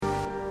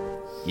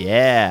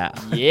Yeah.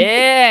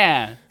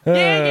 Yeah.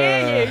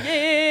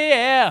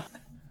 Yeah.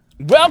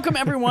 Welcome,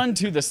 everyone,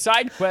 to the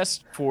side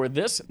quest for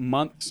this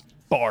month's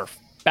BARF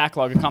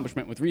backlog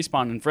accomplishment with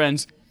Respawn and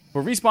Friends.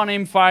 For Respawn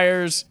Aim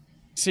Fires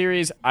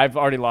series, I've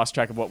already lost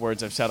track of what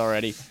words I've said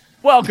already.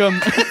 Welcome.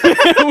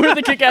 We're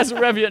the Kick-Ass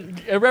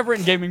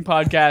Irreverent Gaming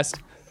Podcast,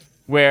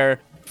 where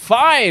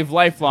 5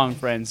 lifelong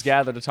friends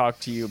gather to talk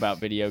to you about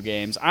video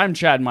games. I'm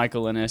Chad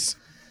Michael Innes.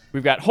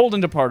 We've got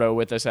Holden DePardo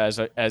with us as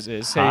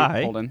is. Say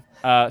Hi. Holden.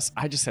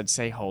 I just said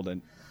say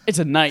Holden. It's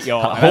a night,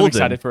 y'all. And I'm Holden.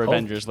 excited for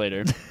Avengers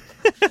later.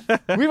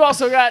 We've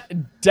also got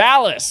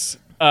Dallas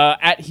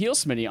at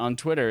HeelSmitty on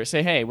Twitter.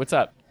 Say hey, what's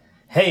up?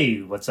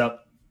 Hey, what's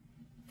up?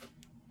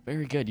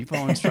 Very good. You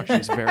follow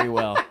instructions very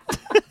well.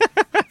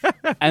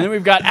 And then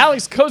we've got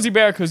Alex Cozy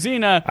Bear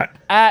Cozina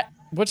at,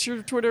 what's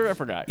your Twitter? I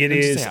forgot. It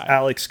Just is say hi.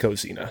 Alex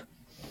Cozina.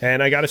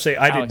 And I got to say,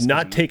 I Alex did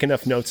not Cozina. take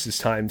enough notes this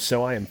time,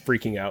 so I am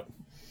freaking out.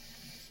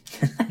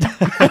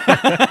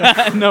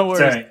 No worries.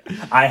 Sorry,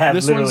 I have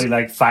This literally one's-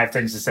 like 5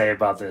 things to say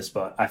about this,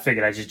 but I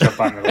figured I'd just jump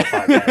on the little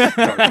podcast. and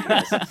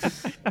talk to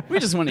you guys. We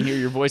just want to hear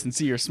your voice and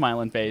see your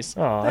smiling face.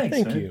 Oh, Thanks,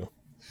 thank man. you.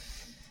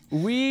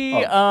 We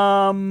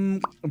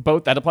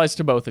both, that applies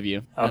to both of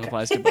you. That Okay.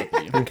 applies to both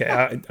of you.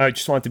 Okay, I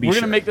just want to be We're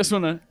sure. going to make this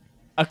one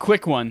a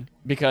quick one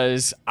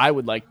because I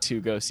would like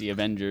to go see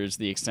Avengers,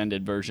 the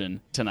extended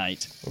version,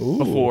 tonight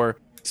before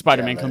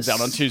Spider-Man comes out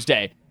on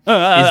Tuesday. Is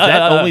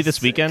that only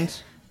this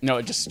weekend? No,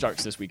 it just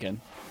starts this weekend.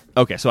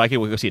 Okay, so I can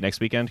go see it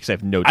next weekend because I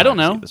have no time I don't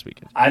to see know. it this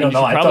weekend. I don't You know.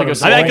 should I probably thought go it was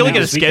see I it. can look at a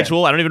this weekend.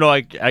 schedule. I don't even know.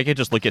 I can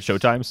just look at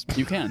showtimes.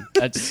 You can.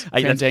 That's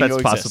That's Fandango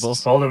possible.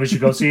 exists. Hold on, we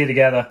should go see it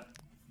together.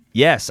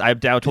 Yes,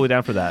 I'm totally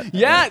down for that.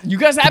 Yeah, you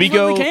guys we absolutely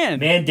go- can.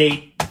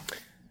 Mandate.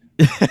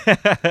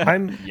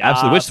 I'm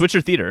Absolutely. Which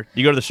your theater?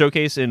 You go to the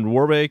showcase in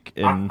Warwick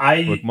and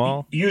I Warwick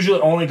Mall? usually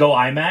only go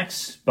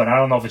IMAX, but I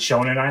don't know if it's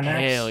shown in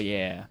IMAX. Hell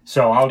yeah.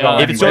 So I'll go.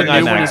 If If it's anywhere.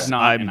 showing new one IMAX, is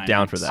not in I'm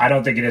down IMAX. for that. I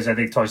don't think it is. I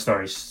think Toy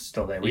Story's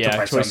still there. We took Yeah,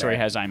 my Toy son Story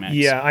there. has IMAX.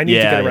 yeah, I need to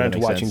Yeah, get yeah, around that to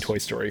makes watching sense. Toy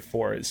Story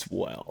 4 as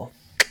well.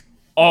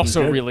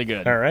 Also Good. really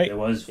good. All right. It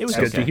was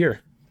Good to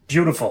hear.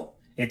 beautiful.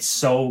 It's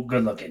so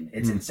good looking.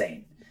 It's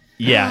insane.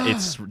 Yeah,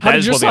 it's How that did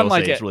is your what son I'll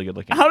like say. it? It's really good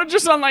looking. How did your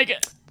son like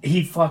it?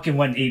 He fucking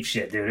went ape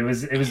shit, dude. It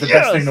was the best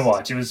Yes. thing to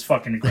watch. It was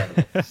fucking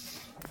incredible.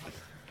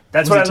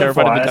 That's Was what he I live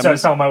for. terrified of the That's what I dummies?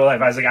 was telling my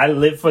life. I was like, I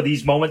live for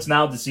these moments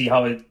now to see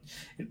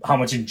how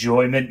much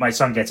enjoyment my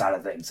son gets out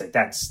of things. Like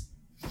that's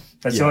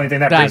the only thing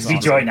that That's brings me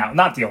awesome. joy now.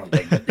 Not the only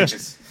thing. But it's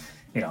just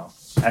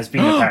as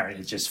being a parent,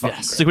 it's just fucking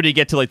It's like when you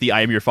get to like the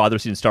I Am Your Father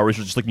scene in Star Wars,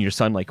 you're just looking at your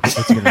son like,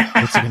 what's he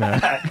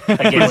gonna?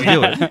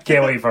 great. I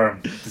can't wait for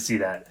him to see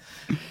that.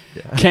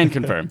 Can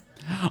confirm.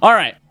 All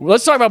right,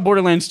 let's talk about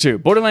Borderlands 2.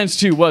 Borderlands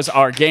 2 was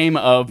our game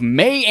of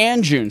May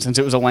and June, since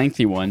it was a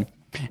lengthy one.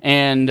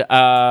 And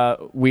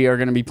we are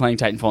going to be playing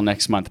Titanfall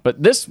next month.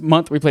 But this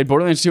month we played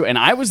Borderlands 2, and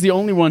I was the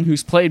only one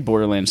who's played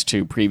Borderlands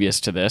 2 previous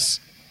to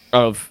this,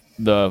 of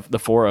the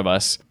 4 of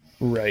us.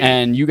 Right.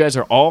 And you guys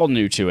are all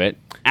new to it.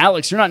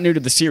 Alex, you're not new to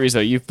the series,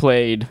 though. You've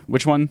played,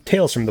 which one?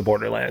 Tales from the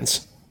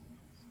Borderlands.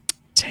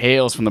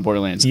 Tales from the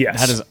Borderlands. Yes.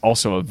 That is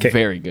also a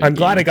very good I'm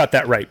glad game. I got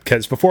that right,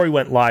 because before we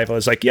went live, I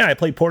was like, yeah, I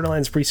played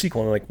Borderlands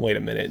pre-sequel. And I'm like, wait a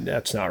minute,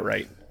 that's not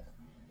right.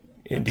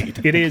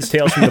 Indeed. It is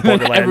Tales from the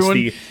Borderlands, Everyone-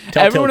 the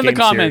Telltale everyone in the game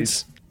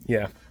comments.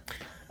 series.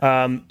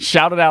 Yeah.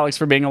 Shout at Alex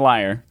for being a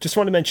liar. Just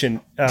want to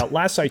mention,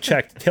 last I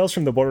checked, Tales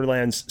from the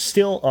Borderlands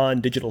still on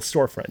digital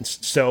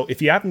storefronts. So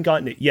if you haven't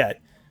gotten it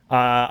yet,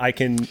 I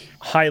can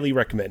highly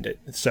recommend it.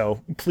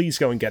 So please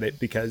go and get it,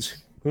 because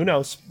who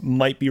knows,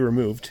 might be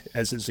removed,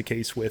 as is the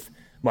case with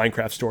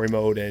Minecraft Story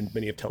Mode and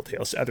many of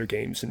Telltale's other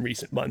games in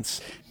recent months.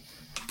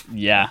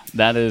 Yeah,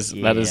 that is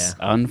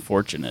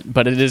unfortunate,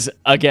 but it is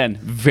again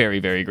very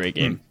very great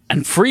game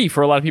and free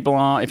for a lot of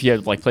people if you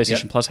have like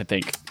PlayStation Yep. Plus, I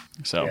think.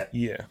 So Yeah.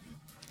 Yeah.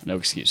 no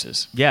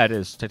excuses. Yeah, it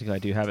is. Technically, I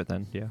do have it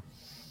then. Yeah.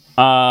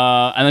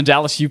 And then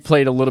Dallas, you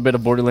played a little bit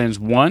of Borderlands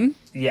 1.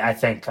 Yeah, I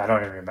think I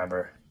don't even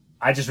remember.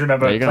 I just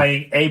remember There you go.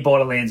 playing a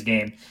Borderlands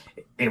game.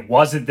 It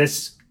wasn't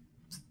this,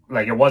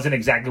 like it wasn't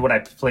exactly what I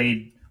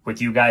played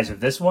with you guys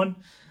with this one,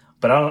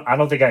 but I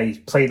don't think I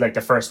played like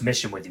the first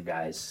mission with you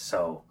guys.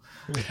 So,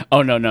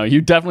 Oh no, you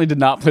definitely did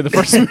not play the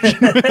first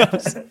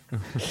mission.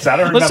 so I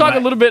don't remember. Let's talk a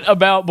little bit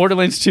about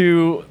Borderlands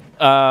 2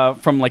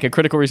 from like a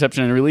critical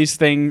reception and release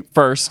thing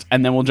first,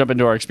 and then we'll jump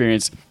into our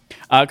experience.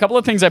 A couple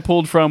of things I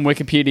pulled from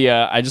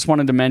Wikipedia. I just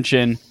wanted to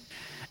mention.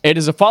 It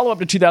is a follow-up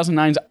to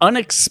 2009's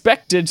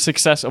unexpected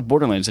success of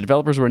Borderlands. The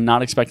developers were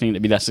not expecting it to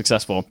be that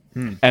successful,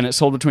 and it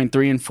sold between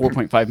 3 and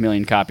 4.5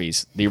 million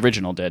copies. The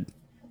original did.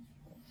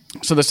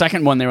 So the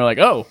second one, they were like,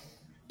 oh,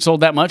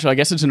 sold that much? Well, I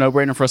guess it's a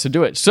no-brainer for us to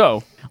do it.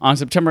 So on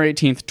September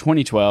 18th,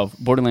 2012,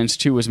 Borderlands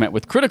 2 was met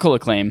with critical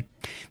acclaim.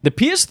 The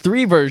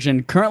PS3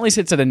 version currently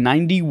sits at a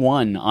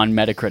 91 on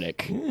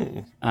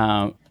Metacritic.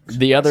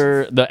 The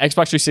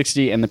Xbox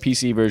 360 and the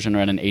PC version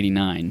are at an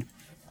 89.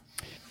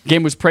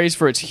 Game was praised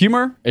for its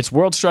humor, its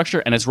world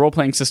structure, and its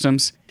role-playing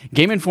systems.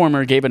 Game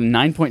Informer gave it a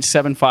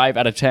 9.75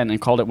 out of 10 and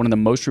called it one of the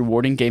most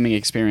rewarding gaming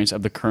experience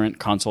of the current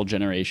console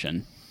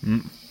generation.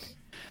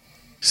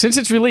 Since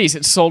its release,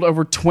 it's sold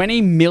over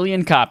 20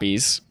 million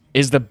copies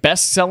is the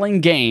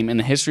best-selling game in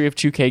the history of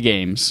 2K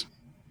games.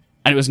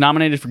 And it was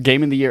nominated for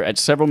Game of the Year at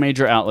several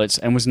major outlets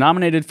and was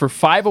nominated for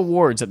 5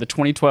 awards at the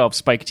 2012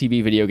 Spike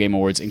TV Video Game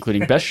Awards,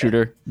 including Best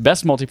Shooter,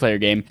 Best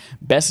Multiplayer Game,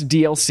 Best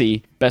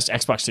DLC, Best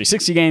Xbox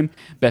 360 Game,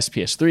 Best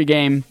PS3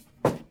 Game,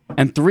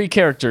 and 3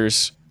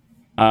 characters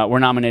were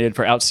nominated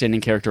for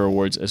Outstanding Character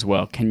Awards as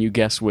well. Can you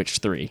guess which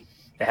 3?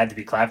 It had to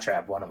be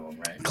Claptrap, one of them,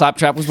 right?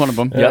 Claptrap was one of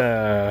them.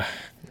 Yep.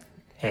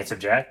 Handsome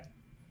Jack.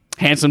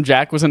 Handsome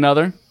Jack was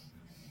another.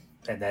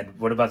 And then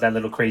what about that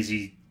little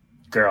crazy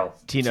girl?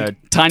 Tina.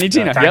 Tiny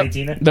Tina. Tiny Yep.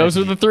 Tina? Those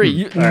are the 3.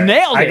 You All right.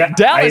 nailed it.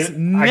 Dallas I got all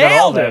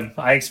nailed of it. them.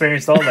 I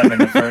experienced all of them in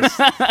the first.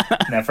 In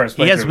that first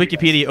He has playthrough with you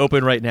Wikipedia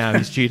open right now.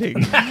 He's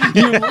cheating.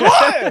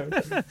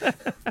 guys.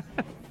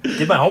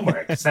 Did my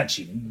homework. It's not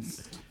cheating.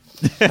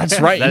 That's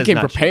right. That You is came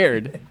not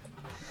prepared.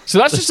 So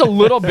that's just a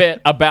little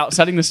bit about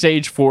setting the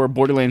stage for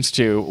Borderlands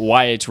 2,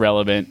 why it's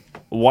relevant,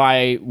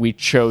 why we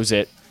chose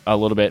it a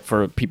little bit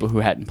for people who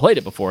hadn't played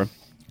it before.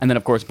 And then,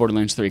 of course,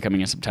 Borderlands 3 coming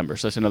in September.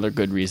 So that's another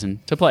good reason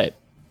to play it.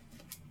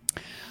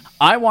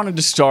 I wanted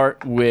to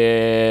start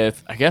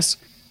with, I guess,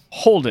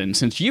 Holden.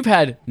 Since you've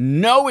had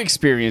no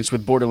experience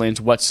with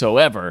Borderlands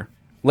whatsoever,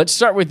 let's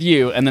start with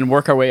you and then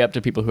work our way up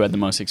to people who had the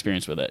most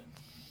experience with it.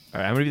 All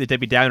right, I'm going to be the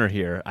Debbie Downer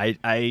here.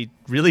 I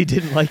really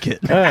didn't like it.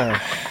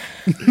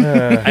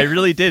 I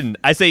really didn't.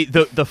 I say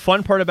the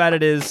fun part about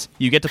it is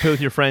you get to play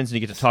with your friends and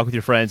you get to talk with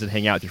your friends and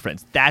hang out with your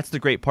friends. That's the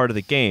great part of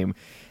the game.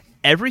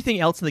 Everything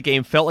else in the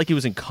game felt like it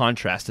was in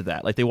contrast to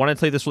that. Like they wanted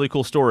to tell this really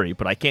cool story,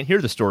 but I can't hear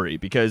the story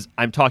because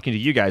I'm talking to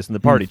you guys in the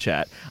party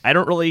chat. I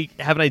don't really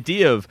have an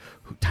idea of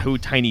who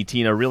Tiny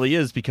Tina really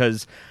is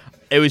because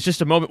it was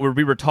just a moment where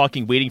we were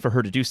talking, waiting for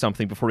her to do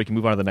something before we can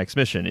move on to the next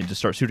mission and just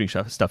start shooting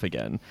stuff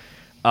again.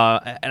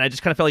 And I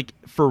just kind of felt like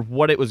for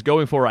what it was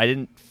going for, I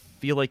didn't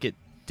feel like it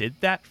did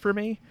that for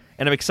me.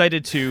 And I'm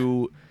excited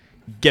to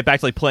get back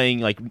to like playing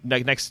like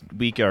next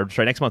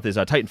month is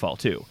Titanfall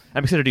 2.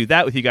 I'm excited to do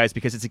that with you guys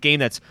because it's a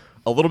game that's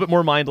a little bit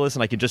more mindless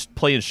and I can just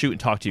play and shoot and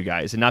talk to you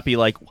guys and not be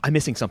like, I'm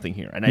missing something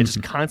here. And I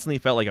just constantly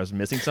felt like I was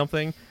missing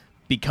something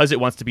because it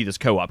wants to be this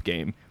co-op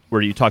game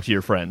where you talk to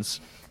your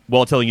friends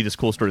while telling you this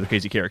cool story of the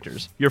crazy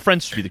characters. Your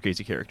friends should be the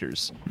crazy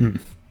characters.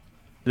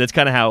 That's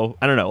kind of how,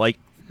 I don't know, like,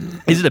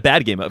 is it a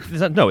bad game?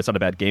 No, it's not a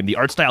bad game. The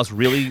art style's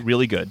really,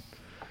 really good.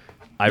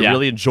 I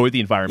really enjoyed the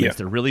environments. Yeah.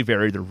 They're really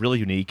varied. They're really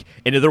unique.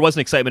 And there was an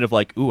excitement of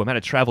like, ooh, I'm at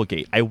a travel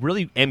gate. I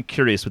really am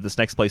curious what this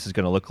next place is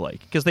going to look like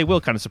because they will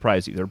kind of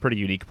surprise you. They're pretty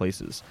unique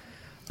places.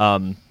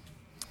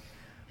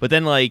 But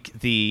then like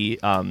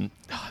and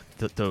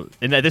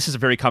this is a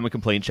very common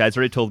complaint. Chad's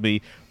already told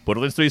me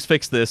Borderlands 3's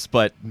fixed this,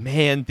 but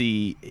man,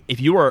 if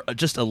you are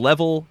just a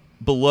level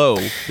below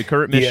the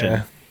current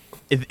mission,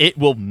 it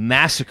will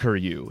massacre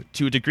you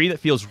to a degree that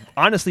feels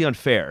honestly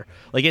unfair.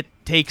 Like it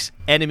takes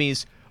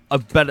enemies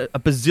about a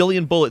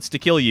bazillion bullets to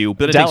kill you,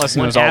 but it Dallas takes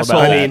one knows all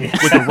asshole about it.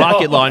 with a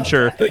rocket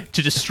launcher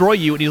to destroy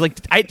you, and he's like,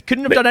 I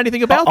couldn't have done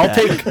anything about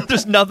that.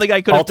 There's nothing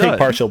I could have done. I'll take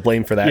partial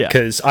blame for that Yeah.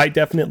 because I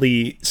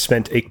definitely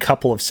spent a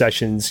couple of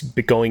sessions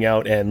going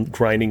out and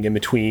grinding in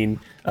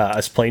between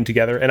us playing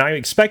together, and I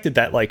expected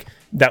that like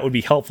that would be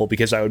helpful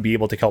because I would be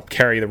able to help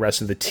carry the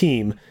rest of the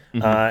team,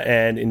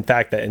 and in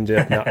fact, that ended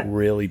up not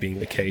really being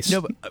the case.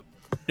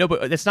 No,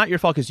 but that's not your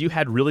fault because you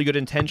had really good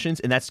intentions,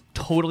 and that's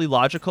totally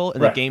logical,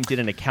 and the game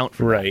didn't account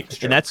for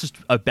that. And that's just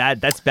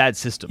that's bad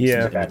systems. Yeah.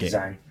 in the Bad game.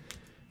 design.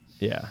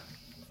 Yeah.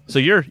 So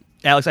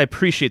Alex, I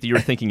appreciate that you're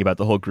thinking about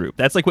the whole group.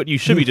 That's like what you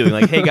should be doing.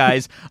 Like, hey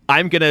guys,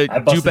 I'm gonna do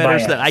busted better my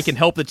so that I ass. can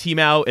help the team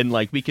out, and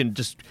like we can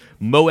just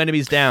mow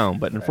enemies down.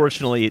 But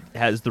unfortunately, it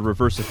has the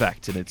reverse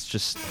effect, and it's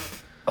just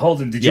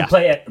Holden, did you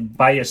play it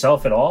by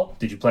yourself at all?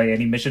 Did you play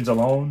any missions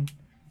alone?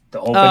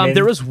 The opening?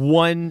 There was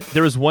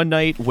one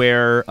night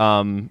where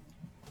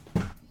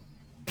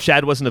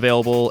Chad wasn't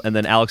available, and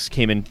then Alex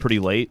came in pretty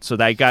late, so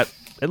I got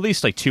at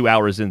least like 2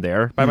 hours in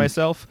there by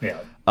myself. Yeah.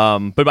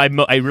 But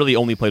I really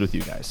only played with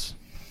you guys.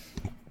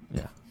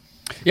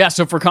 Yeah,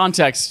 so for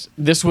context,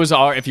 this was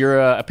if you're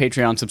a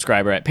Patreon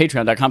subscriber at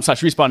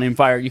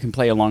patreon.com/respawnandfire, you can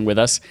play along with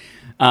us.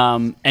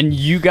 And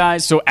you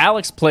guys, so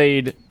Alex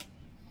played,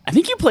 I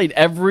think you played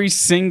every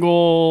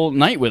single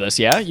night with us,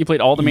 yeah? You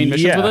played all the main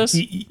missions with us?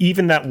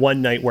 Even that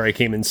one night where I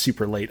came in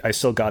super late, I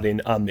still got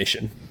in a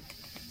mission.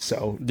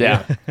 So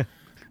Yeah.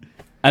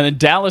 And then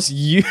Dallas,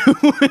 you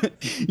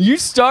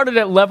started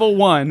at level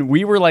 1.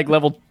 We were like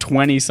level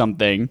 20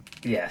 something.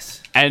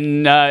 Yes.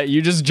 And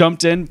you just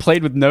jumped in,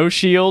 played with no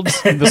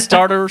shields, the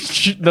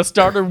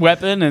starter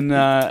weapon, and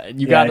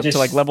you got up to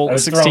like level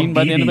 16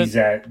 by the end of it.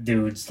 At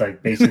dudes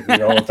like basically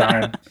the whole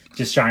time,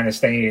 just trying to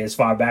stay as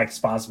far back as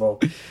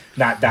possible,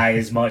 not die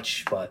as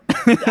much. But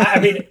I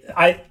mean,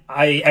 I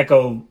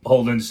echo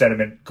Holden's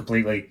sentiment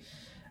completely.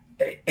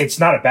 It's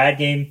not a bad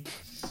game,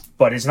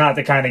 but it's not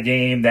the kind of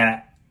game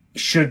that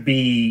should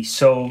be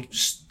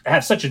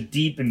have such a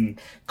deep and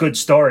good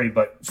story,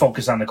 but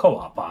focus on the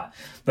co-op part.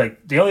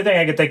 Like the only thing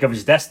I can think of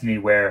is Destiny,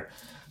 where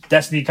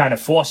Destiny kind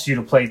of forced you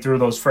to play through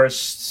those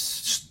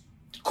first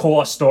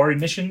core story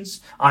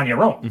missions on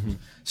your own,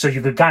 so you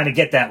could kind of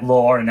get that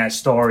lore and that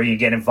story and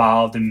get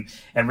involved and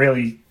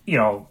really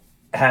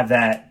have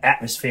that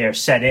atmosphere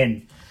set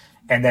in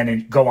and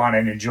then go on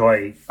and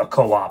enjoy a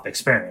co-op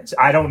experience.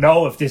 I don't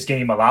know if this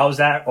game allows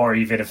that or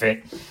even if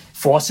it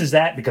forces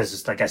that, because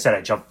it's, like I said,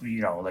 I jumped,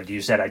 like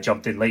you said, I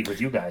jumped in late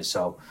with you guys.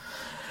 So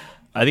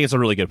I think it's a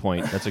really good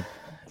point. That's a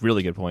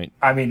really good point.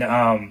 I mean,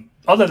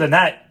 other than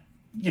that,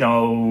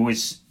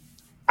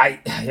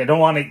 I don't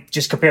want to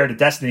just compare to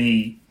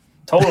Destiny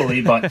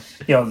totally, but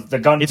the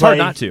gunplay. It's hard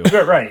not to,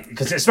 right?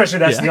 Because especially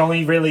that's the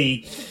only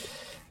really,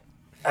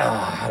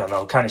 I don't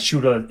know, kind of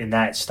shooter in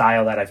that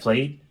style that I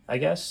played, I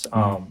guess.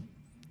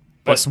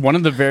 But one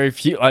of the very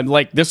few.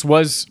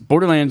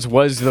 Borderlands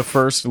was the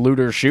first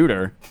looter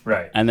shooter,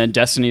 right? And then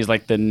Destiny is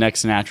like the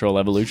next natural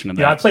evolution of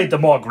that. I played the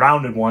more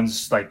grounded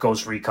ones like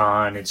Ghost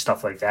Recon and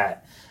stuff like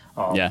that.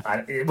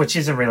 Which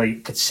isn't really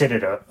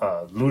considered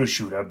a looter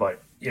shooter,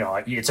 but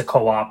it's a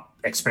co-op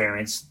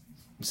experience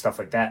and stuff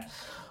like that.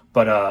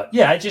 But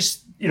I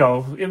just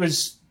it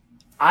was.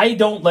 I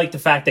don't like the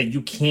fact that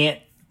you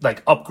can't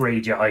like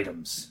upgrade your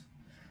items.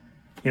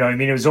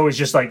 It was always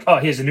just like, oh,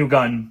 here's a new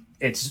gun.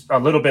 It's a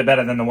little bit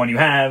better than the one you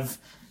have.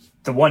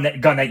 The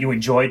gun that you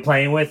enjoyed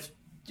playing with,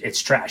 it's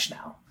trash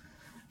now.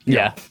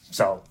 Yeah.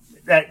 So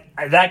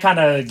that kind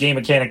of game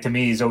mechanic to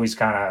me is always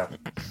kind of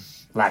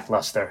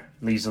lackluster.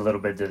 Leaves a little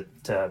bit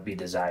to be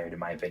desired, in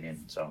my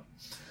opinion. So,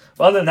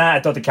 but other than that, I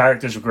thought the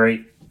characters were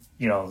great.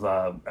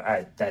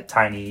 That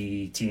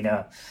Tiny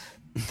Tina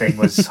thing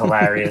was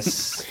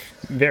hilarious.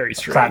 Very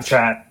strange.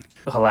 Claptrap,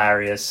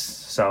 hilarious.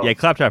 So yeah,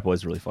 Claptrap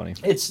was really funny.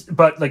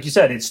 But like you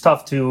said, it's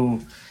tough to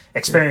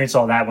experience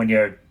all that when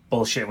you're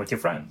bullshitting with your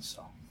friends.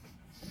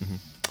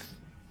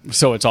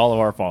 So it's all of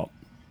our fault.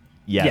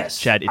 Yeah, yes,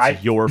 Chad,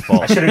 it's your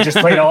fault. I should have just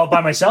played all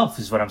by myself,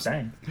 is what I'm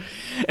saying.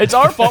 It's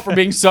our fault for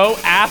being so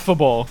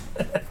affable.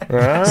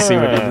 See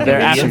what you did there.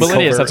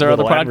 Affability is. That's our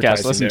other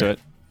podcast. Listen to it.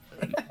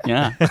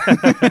 Yeah.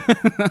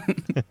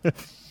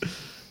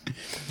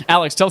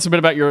 Alex, tell us a bit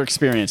about your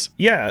experience.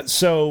 Yeah,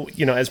 so,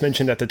 as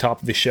mentioned at the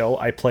top of the show,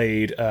 I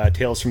played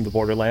Tales from the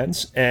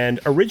Borderlands. And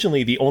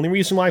originally, the only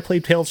reason why I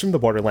played Tales from the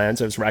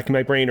Borderlands, I was racking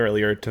my brain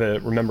earlier to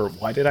remember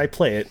why did I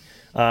play it,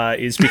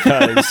 is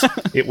because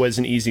it was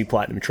an easy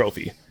platinum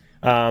trophy.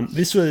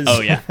 This was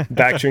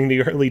back during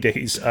the early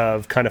days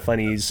of Kind of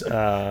Funny's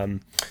kind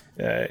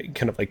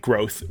of like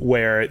growth,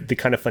 where the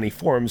Kind of Funny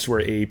forums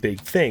were a big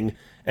thing.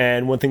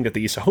 And one thing that they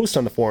used to host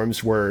on the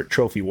forums were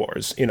trophy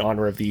wars in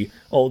honor of the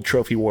old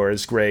trophy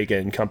wars Greg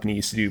and company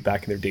used to do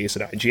back in their days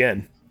at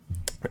IGN.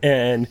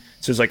 And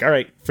so it's like, all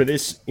right, for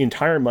this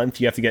entire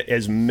month, you have to get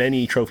as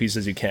many trophies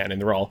as you can.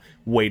 And they're all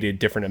weighted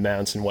different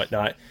amounts and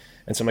whatnot.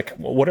 And so I'm like,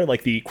 well, what are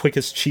like the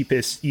quickest,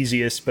 cheapest,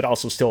 easiest, but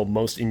also still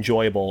most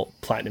enjoyable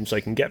platinums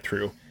I can get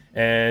through?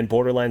 And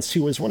Borderlands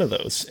 2 was one of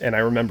those. And I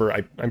remember,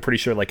 I'm pretty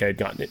sure like I had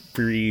gotten it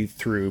free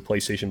through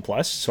PlayStation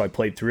Plus. So I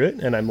played through it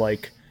and I'm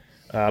like,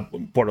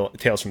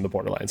 Tales from the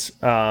Borderlands.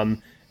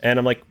 And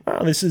I'm like,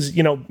 oh, this is,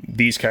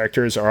 these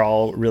characters are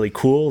all really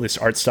cool. This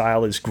art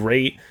style is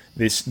great.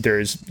 There's,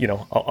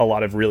 a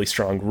lot of really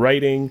strong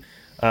writing.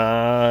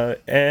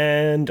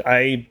 And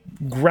I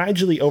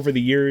gradually over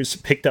the years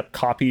picked up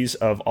copies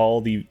of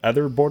all the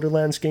other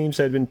Borderlands games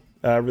that had been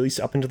released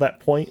up until that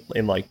point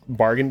in like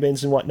bargain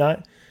bins and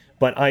whatnot.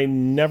 But I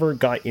never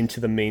got into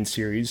the main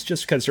series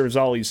just because there was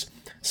always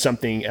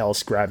something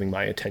else grabbing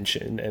my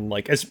attention. And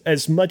like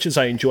as much as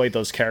I enjoyed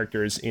those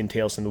characters in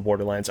Tales from the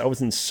Borderlands, I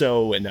wasn't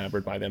so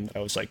enamored by them that I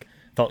was like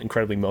felt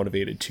incredibly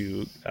motivated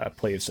to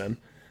play as them.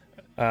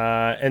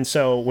 And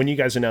so when you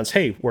guys announced,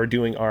 hey, we're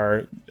doing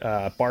our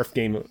Barf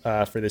game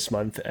for this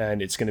month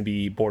and it's going to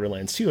be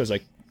Borderlands 2, I was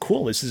like,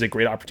 cool, this is a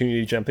great opportunity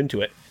to jump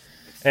into it.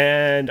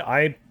 And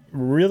I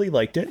really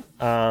liked it.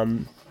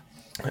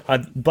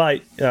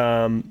 But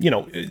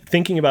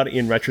thinking about it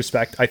in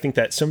retrospect, I think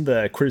that some of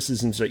the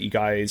criticisms that you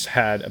guys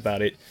had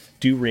about it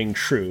do ring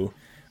true.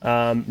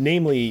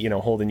 Namely,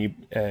 Holden, you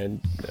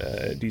and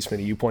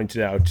D-Smitty, you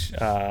pointed out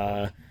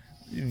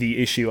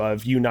the issue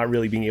of you not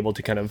really being able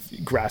to kind of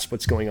grasp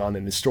what's going on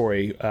in the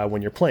story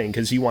when you're playing,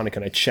 because you want to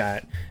kind of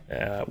chat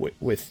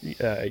with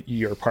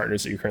your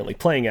partners that you're currently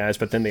playing as,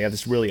 but then they have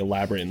this really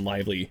elaborate and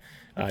lively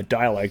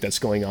dialogue that's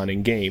going on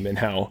in game, and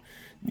how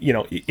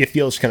it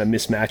feels kind of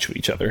mismatched with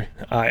each other.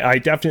 I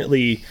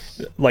definitely,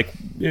 like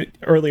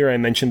earlier I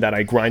mentioned that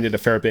I grinded a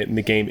fair bit in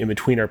the game in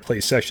between our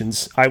play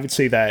sessions. I would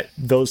say that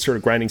those sort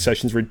of grinding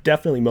sessions were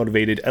definitely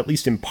motivated, at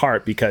least in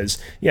part,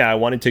 because, I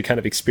wanted to kind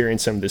of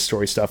experience some of this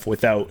story stuff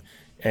without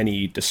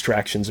any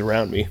distractions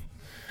around me.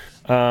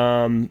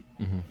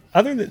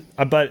 Other than,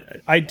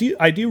 but I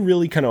do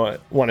really kind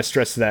of want to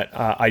stress that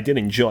I did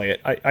enjoy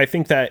it. I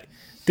think that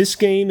this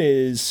game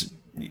is,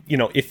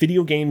 if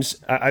video games,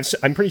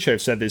 I'm pretty sure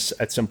I've said this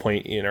at some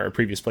point in our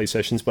previous play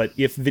sessions, but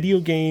if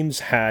video games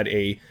had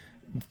a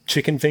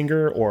chicken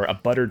finger or a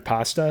buttered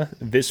pasta,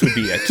 this would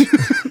be it.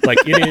 Like,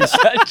 it is,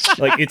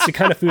 like, it's the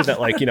kind of food that,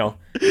 like,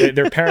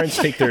 their parents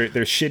take their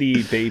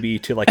shitty baby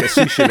to, like, a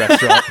sushi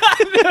restaurant.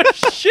 Their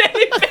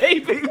shitty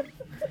baby.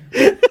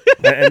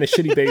 And the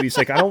shitty baby's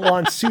like, I don't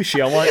want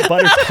sushi, I want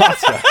buttered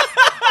pasta.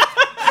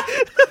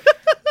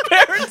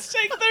 Parents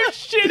take their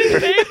shitty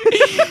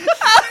baby.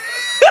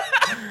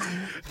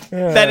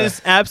 That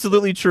is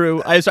absolutely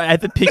true. I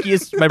had the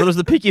pickiest. My brothers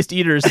were the pickiest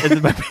eaters, and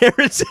then my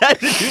parents had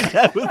to do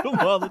that with them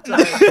all the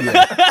time.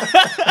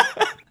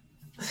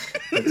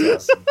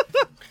 That's awesome.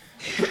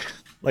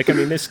 Like, I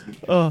mean, this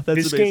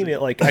game,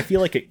 I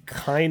feel like it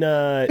kind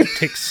of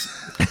takes,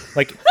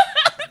 like.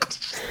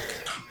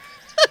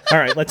 All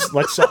right, let's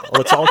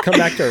all come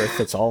back to earth.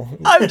 Let's all.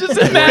 I'm just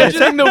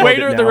imagining the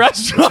waiter at the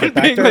restaurant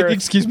being like, Earth.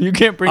 "Excuse me, you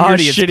can't bring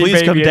Audience, your shitty please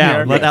baby come in down.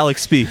 here." Let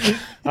Alex speak.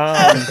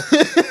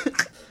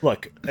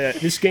 Look,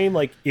 this game,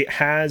 like, it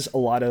has a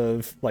lot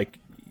of, like,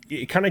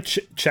 it kind of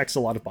checks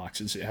a lot of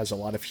boxes. It has a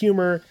lot of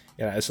humor.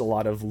 It has a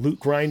lot of loot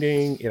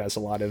grinding. It has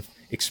a lot of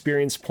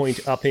experience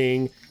point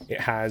upping.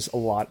 It has a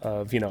lot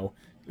of,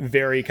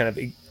 very kind of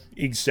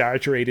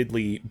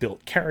exaggeratedly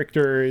built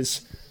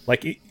characters.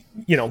 Like,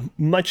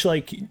 much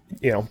like,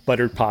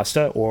 buttered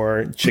pasta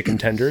or chicken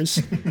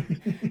tenders,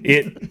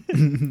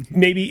 it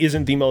maybe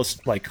isn't the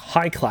most, like,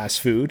 high-class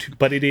food,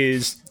 but it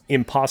is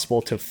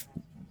impossible to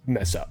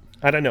mess up.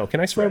 I don't know. Can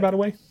I swear, by the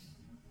way?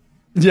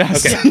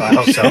 Yes. Okay. I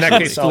hope so. In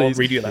that case, I'll Please.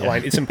 read you that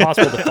line. It's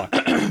impossible to fuck.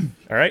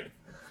 All right?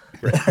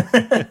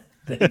 There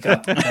you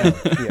go.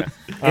 Yeah.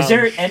 Is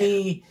there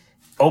any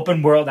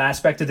open world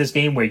aspect of this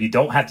game where you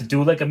don't have to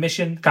do like a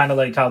mission, kind of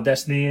like how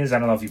Destiny is? I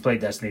don't know if you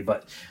played Destiny,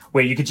 but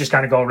where you could just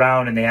kind of go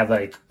around and they have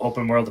like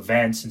open world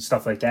events and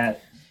stuff like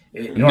that?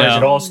 Or is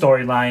it all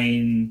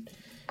storyline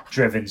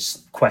driven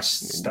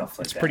quest stuff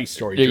like that? Pretty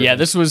story driven. Yeah,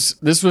 this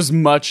was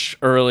much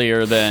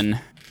earlier than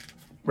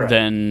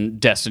Right.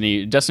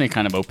 Destiny. Destiny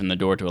kind of opened the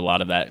door to a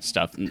lot of that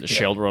stuff in the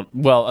shared world.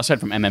 Well, aside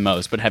from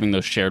MMOs, but having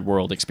those shared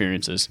world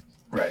experiences,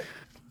 Right.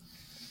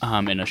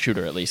 in a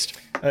shooter at least.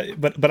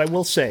 But I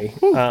will say,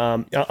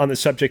 on the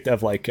subject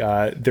of, like,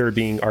 there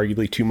being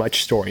arguably too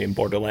much story in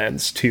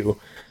Borderlands 2,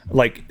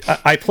 like,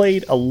 I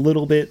played a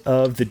little bit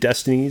of the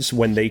Destinies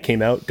when they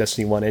came out,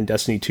 Destiny 1 and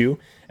Destiny 2,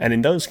 and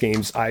in those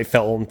games, I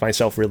found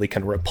myself really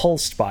kind of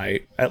repulsed by,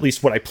 at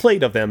least what I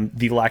played of them,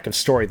 the lack of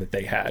story that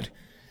they had.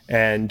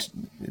 And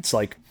it's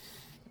like,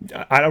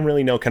 I don't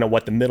really know kind of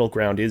what the middle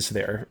ground is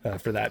there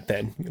for that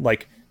then.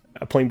 Like,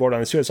 playing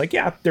Borderlands 2, it's like,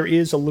 yeah, there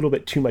is a little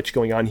bit too much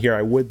going on here.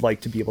 I would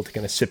like to be able to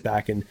kind of sit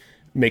back and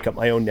make up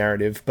my own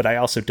narrative, but I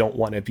also don't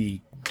want to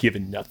be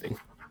given nothing.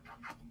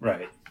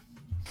 Right.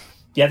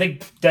 Yeah, I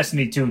think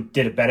Destiny 2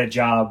 did a better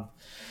job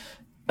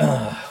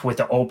with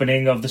the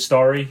opening of the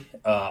story.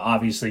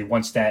 Obviously,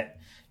 once that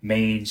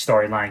main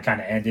storyline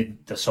kind of ended,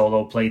 the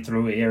solo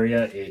playthrough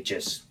area, it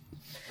just,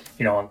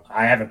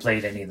 I haven't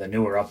played any of the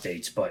newer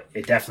updates, but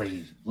it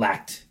definitely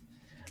lacked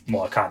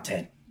more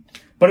content.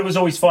 But it was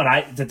always fun.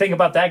 The thing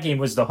about that game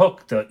was the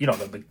hook, the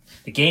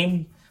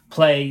game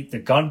play, the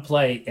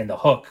gunplay, and the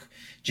hook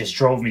just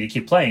drove me to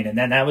keep playing. And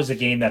then that was a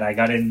game that I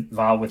got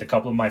involved with a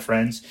couple of my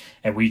friends,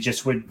 and we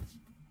just would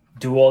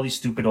do all these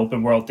stupid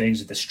open world things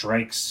with the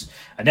strikes.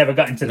 I never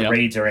got into the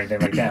raids or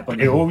anything like that, but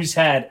it always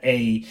had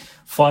a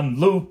fun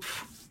loop,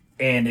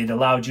 and it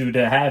allowed you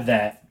to have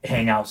that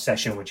hangout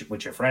session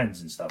with your friends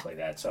and stuff like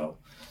that. So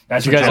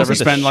that's Did you guys ever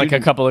spend like a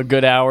couple of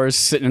good hours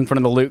sitting in front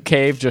of the loot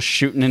cave just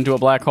shooting into a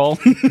black hole?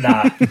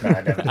 Nah,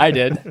 I never. I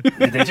did.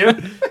 Did you?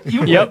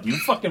 You Yep. would. You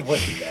fucking would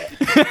do that.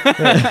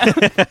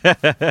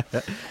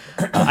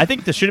 I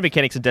think the shooting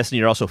mechanics in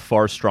Destiny are also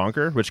far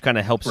stronger, which kind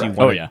of helps you Right.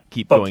 want Oh, yeah. to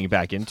keep But- going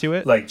back into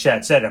it. Like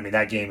Chad said, I mean,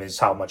 that game is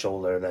how much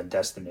older than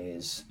Destiny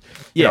is.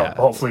 Yeah.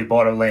 Hopefully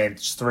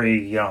Borderlands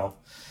 3,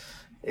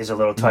 is a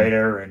little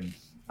tighter, and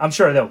I'm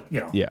sure they'll,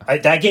 Yeah.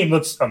 that game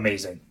looks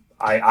amazing.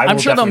 I'm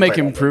sure they'll make definitely play that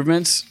game.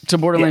 improvements to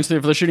Borderlands 3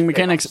 for the shooting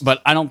mechanics,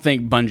 but I don't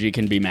think Bungie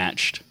can be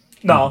matched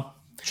No,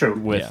 true.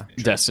 with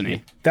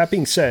Destiny. That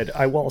being said,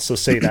 I will also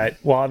say that,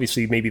 well,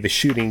 obviously, maybe the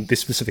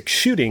specific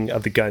shooting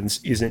of the guns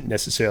isn't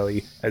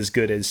necessarily as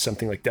good as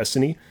something like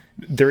Destiny.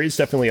 There is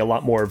definitely a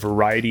lot more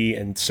variety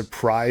and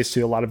surprise to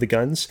a lot of the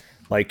guns.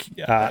 Like,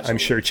 I'm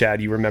sure, Chad,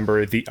 you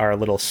remember our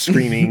little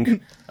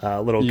screaming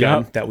little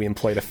gun that we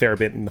employed a fair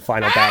bit in the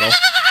final battle.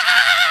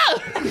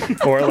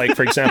 Or, like,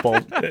 for example,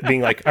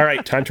 being like, all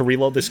right, time to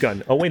reload this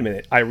gun. Oh, wait a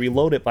minute. I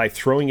reload it by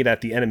throwing it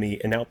at the enemy,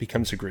 and now it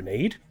becomes a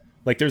grenade?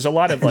 Like, there's a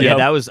lot of, like... Yeah,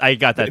 I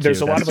got that too.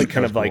 There's a lot of, like, That's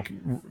kind of, cool. like,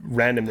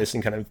 randomness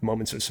and kind of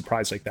moments of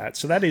surprise like that.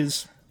 So that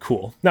is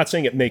cool. Not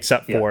saying it makes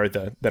up for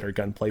the better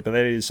gunplay, but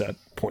that is a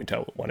point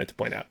I wanted to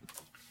point out.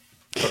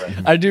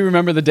 I do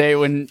remember the day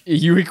when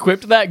you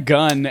equipped that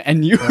gun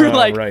and you were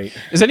like, right.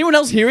 is anyone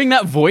else hearing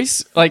that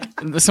voice? Like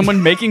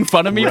someone making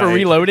fun of me for Right.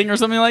 reloading or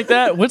something like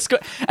that?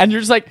 And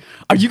you're just like,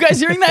 are you guys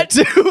hearing that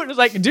too? And it's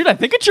like, dude, I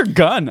think it's your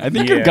gun. I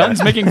think your Yeah.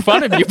 gun's making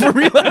fun of you for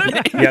reloading.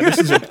 Yeah, this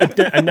is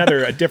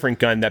a different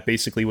gun that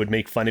basically would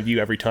make fun of you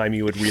every time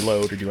you would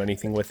reload or do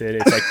anything with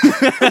it. It's like,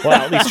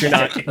 well, at least you're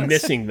not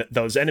missing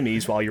those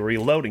enemies while you're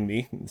reloading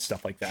me and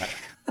stuff like that.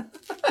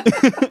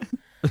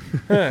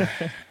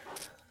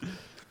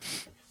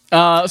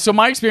 So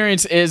my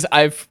experience is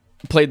I've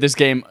played this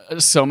game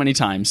so many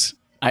times.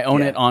 I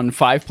own it on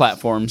 5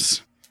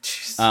 platforms.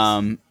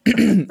 I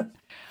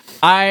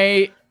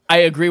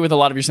agree with a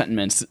lot of your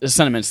sentiments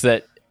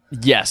that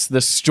yes,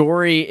 the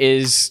story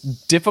is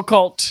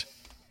difficult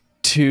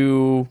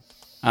to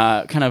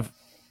kind of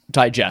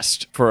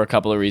digest for a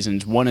couple of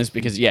reasons. One is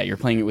because you're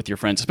playing it with your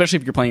friends, especially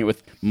if you're playing it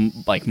with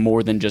like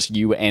more than just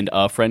you and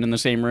a friend in the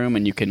same room,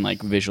 and you can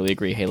like visually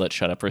agree, hey, let's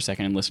shut up for a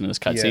second and listen to this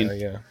cutscene.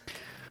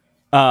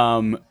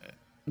 Yeah.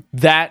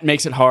 That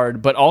makes it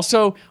hard, but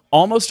also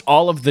almost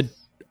all of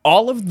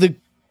the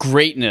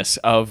greatness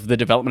of the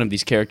development of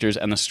these characters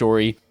and the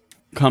story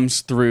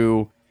comes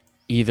through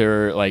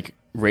either like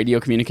radio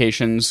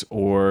communications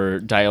or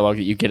dialogue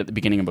that you get at the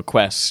beginning of a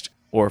quest,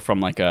 or from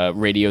like a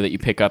radio that you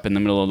pick up in the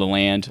middle of the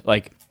land.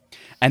 Like,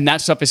 and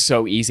that stuff is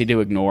so easy to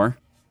ignore.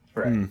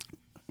 Right.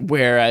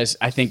 Whereas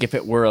I think if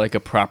it were like a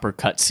proper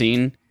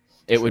cutscene,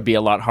 it would be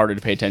a lot harder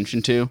to pay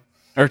attention to,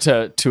 or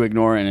to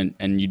ignore,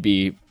 and you'd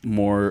be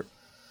more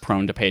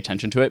prone to pay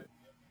attention to it.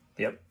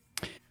 Yep.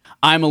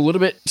 I'm a little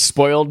bit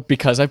spoiled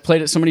because I've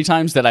played it so many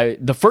times that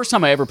the first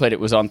time I ever played it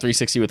was on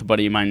 360 with a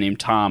buddy of mine named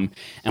Tom,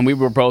 and we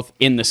were both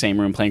in the same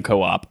room playing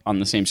co-op on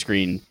the same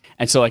screen.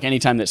 And so like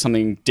anytime that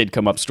something did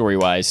come up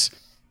story-wise,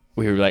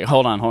 we were like,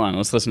 hold on,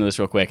 let's listen to this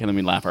real quick, and then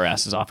we'd laugh our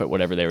asses off at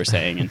whatever they were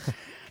saying.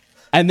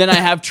 And then I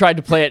have tried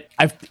to play it.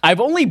 I've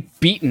only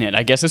beaten it.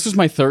 I guess this was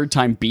my third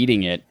time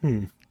beating it.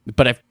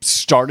 But I've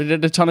started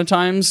it a ton of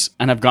times,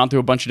 and I've gone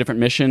through a bunch of different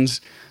missions.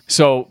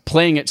 So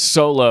playing it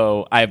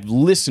solo, I've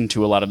listened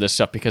to a lot of this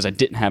stuff because I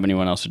didn't have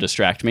anyone else to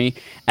distract me.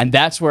 And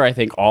that's where I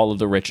think all of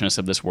the richness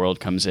of this world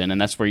comes in. And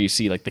that's where you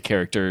see like the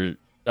character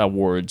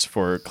awards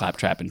for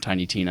Claptrap and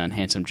Tiny Tina and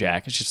Handsome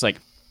Jack. It's just like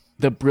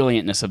the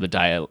brilliantness of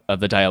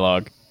the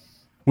dialogue,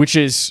 which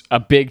is a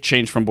big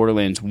change from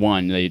Borderlands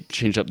 1. They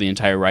changed up the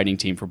entire writing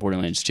team for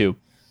Borderlands 2.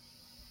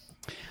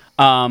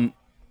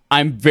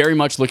 I'm very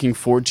much looking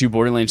forward to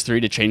Borderlands 3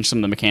 to change some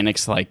of the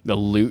mechanics, like the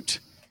loot,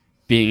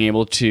 being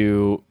able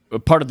to...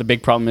 Part of the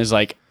big problem is,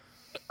 like,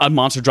 a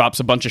monster drops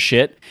a bunch of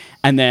shit,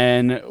 and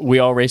then we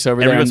all race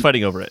over there. Everyone's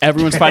fighting over it.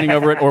 Everyone's fighting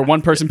over it, or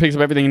one person picks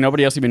up everything and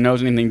nobody else even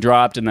knows anything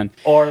dropped, and then...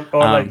 Or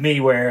like me,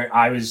 where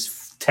I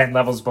was 10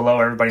 levels below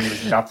everybody, there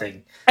was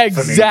nothing.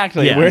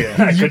 Exactly. Yeah.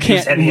 Where you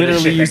can't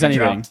literally use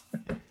anything.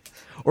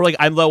 Or like,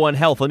 I'm low on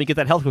health. Let me get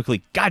that health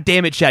quickly. God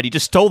damn it, Chad. You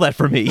just stole that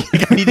from me.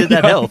 Like, I needed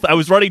that health. I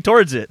was running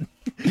towards it.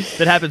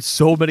 That happens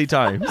so many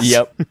times.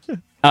 Yep.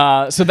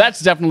 So that's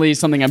definitely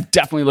something I'm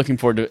definitely looking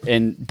forward to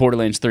in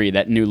Borderlands 3,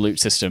 that new loot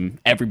system.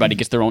 Everybody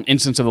gets their own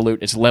instance of the loot.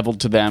 It's leveled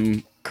to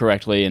them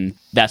correctly, and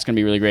that's going to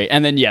be really great.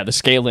 And then, the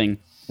scaling,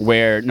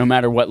 where no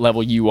matter what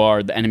level you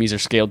are, the enemies are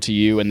scaled to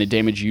you, and the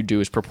damage you do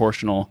is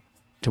proportional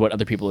to what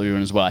other people are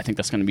doing as well. I think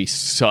that's going to be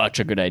such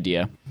a good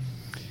idea.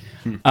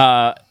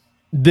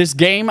 This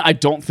game, I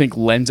don't think,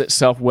 lends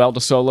itself well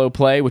to solo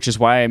play, which is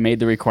why I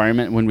made the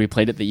requirement when we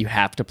played it that you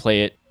have to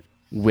play it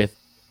with,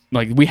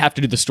 like, we have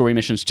to do the story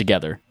missions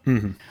together.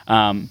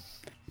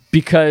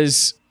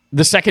 Because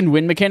the second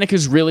win mechanic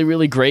is really,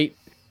 really great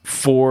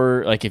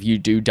for, like, if you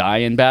do die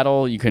in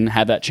battle, you can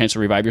have that chance to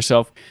revive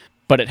yourself.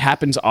 But it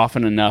happens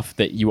often enough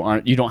that you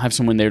don't have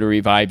someone there to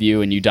revive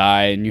you, and you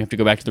die, and you have to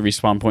go back to the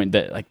respawn point.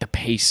 That, like, the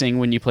pacing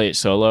when you play it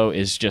solo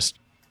is just,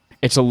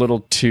 it's a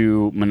little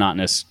too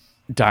monotonous.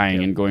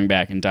 Dying and going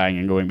back and dying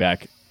and going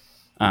back.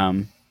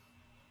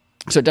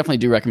 So definitely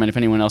do recommend, if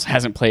anyone else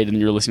hasn't played and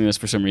you're listening to this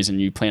for some reason,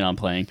 you plan on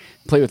playing,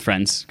 play with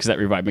friends, because that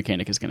revive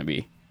mechanic is going to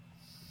be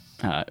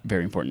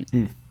very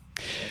important.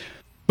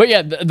 But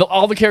yeah,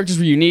 all the characters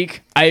were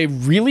unique. I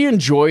really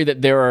enjoy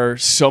that there are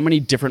so many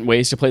different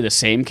ways to play the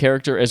same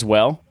character as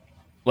well.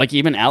 Like,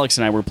 even Alex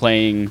and I were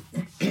playing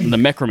the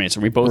Necromancer.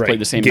 We both played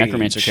the same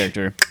Necromancer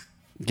character.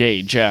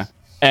 Gage, yeah.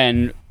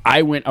 And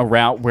I went a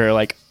route where,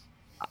 like,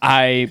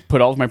 I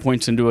put all of my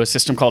points into a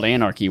system called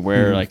Anarchy,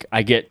 where like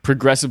I get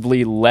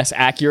progressively less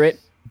accurate,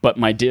 but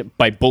my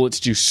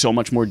bullets do so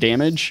much more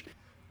damage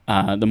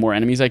the more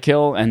enemies I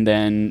kill. And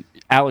then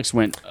Alex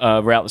went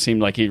a route that seemed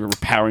like you were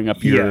powering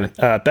up your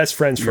best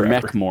friends your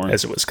forever, mech more,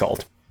 as it was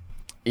called.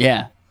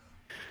 Yeah.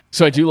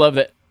 So I do love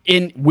that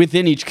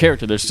within each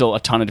character, there's still a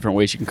ton of different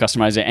ways you can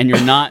customize it, and you're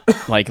not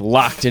like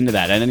locked into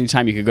that. At any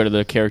time, you could go to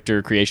the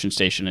character creation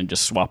station and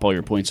just swap all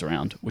your points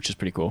around, which is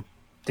pretty cool.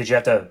 Did you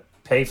have to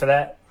pay for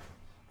that?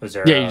 Was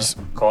there you just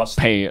cost?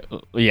 Pay,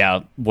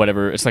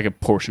 whatever. It's like a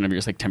portion of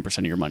it's like 10%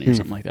 of your money or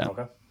something like that.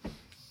 Okay.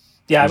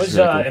 Yeah, I was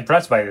really cool.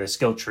 impressed by the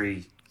skill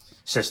tree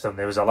system.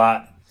 There was a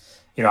lot,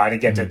 I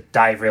didn't get to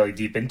dive really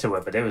deep into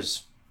it, but there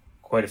was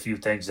quite a few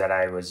things that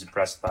I was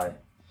impressed by.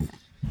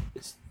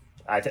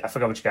 I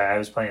forgot which guy I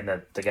was playing.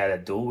 The guy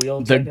that dual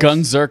wields. The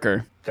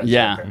Gunzerker.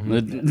 Yeah,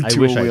 Gunzerker. the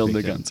dual wield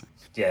the guns.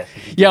 Yeah.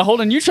 Yeah,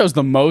 Holden, you chose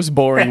the most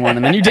boring one,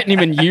 and then you didn't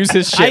even use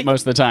his shit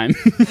most of the time.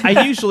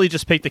 I usually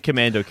just pick the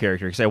commando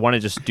character because I want to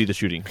just do the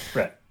shooting.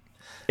 Right.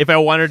 If I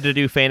wanted to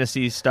do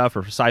fantasy stuff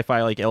or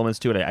sci-fi like elements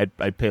to it,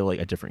 I'd play like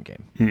a different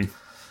game.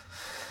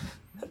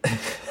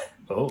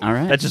 Oh. All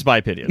right. That's just my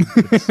opinion.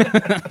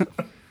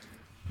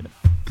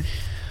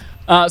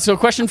 So a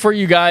question for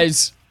you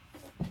guys.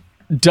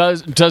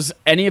 Does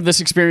any of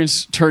this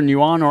experience turn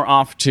you on or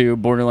off to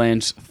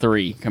Borderlands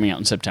 3 coming out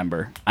in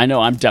September? I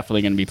know I'm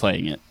definitely going to be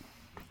playing it.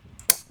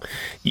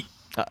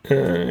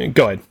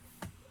 Go ahead.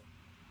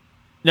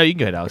 No, you can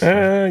go ahead,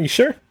 Alex. You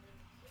sure?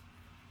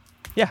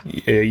 Yeah.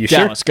 You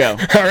sure? Let's go. All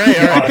right.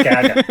 Oh,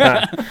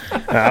 okay.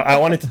 I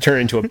wanted to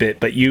turn into a bit,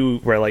 but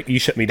you were like, you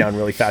shut me down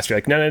really fast. You're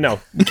like, no,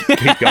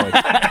 keep going.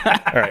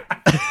 All right.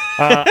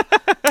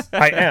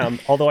 I am,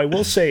 although I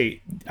will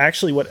say,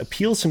 actually, what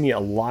appeals to me a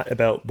lot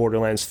about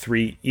Borderlands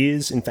 3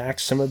 is, in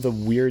fact, some of the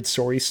weird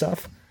story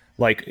stuff.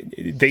 Like,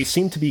 they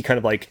seem to be kind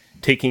of like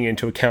taking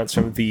into account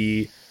some of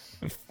the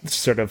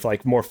sort of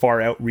like more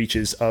far out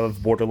reaches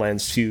of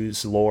Borderlands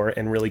 2's lore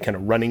and really kind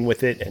of running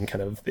with it and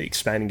kind of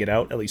expanding it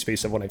out, at least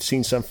based on what I've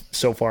seen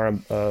so far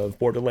of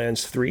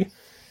Borderlands 3.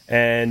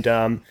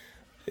 And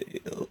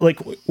like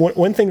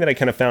one thing that I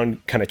kind of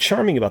found kind of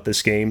charming about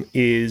this game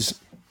is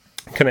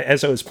kind of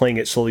as I was playing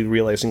it, slowly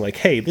realizing like,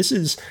 hey,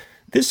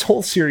 this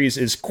whole series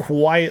is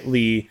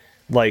quietly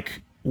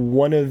like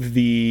one of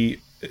the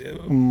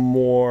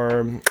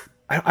more,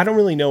 I don't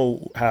really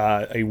know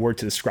a word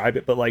to describe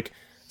it, but like,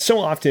 so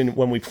often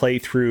when we play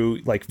through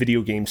like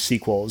video game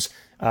sequels,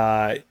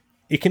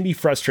 it can be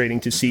frustrating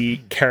to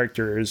see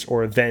characters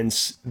or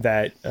events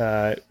that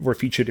were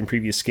featured in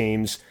previous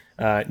games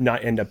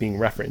not end up being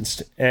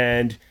referenced.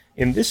 And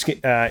in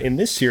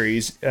this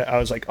series, I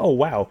was like, oh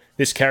wow,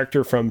 this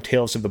character from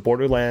Tales of the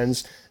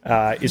Borderlands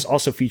is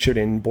also featured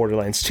in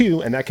Borderlands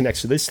 2, and that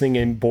connects to this thing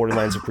in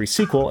Borderlands: A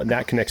Pre-Sequel, and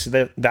that connects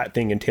to that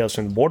thing in Tales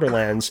from the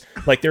Borderlands.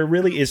 Like, there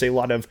really is a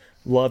lot of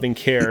love and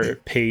care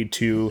paid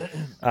to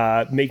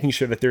making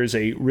sure that there is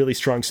a really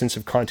strong sense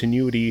of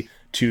continuity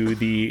to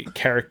the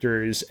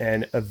characters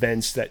and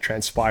events that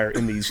transpire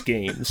in these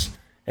games.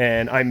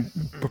 And I'm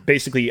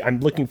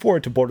looking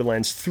forward to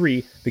Borderlands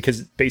 3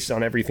 because based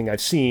on everything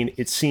I've seen,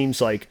 it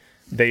seems like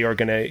they are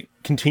going to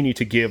continue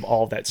to give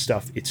all that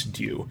stuff its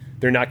due.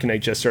 They're not going to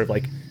just sort of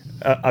like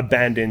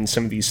abandon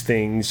some of these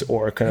things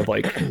or kind of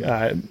like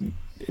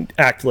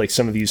act like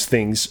some of these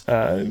things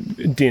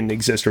didn't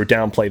exist or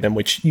downplay them,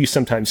 which you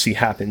sometimes see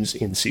happens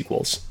in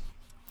sequels.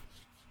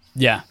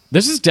 Yeah,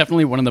 this is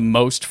definitely one of the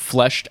most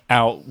fleshed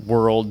out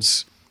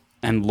worlds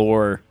and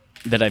lore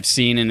that I've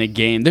seen in a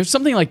game. There's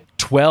something like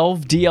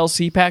 12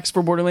 DLC packs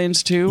for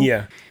Borderlands 2.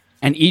 Yeah.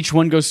 And each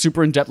one goes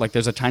super in depth. Like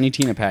there's a Tiny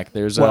Tina pack.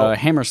 There's a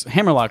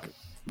Hammerlock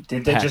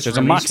Did they pack. just There's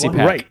a release Moxie one?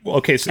 pack. Right.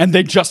 Okay. So And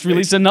they just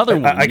released another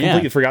one. I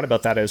completely forgot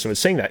about that as I was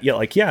saying that.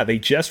 Yeah, they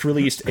just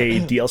released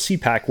a DLC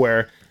pack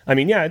where, I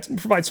mean, yeah, it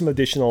provides some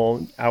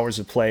additional hours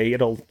of play.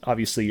 It'll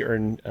obviously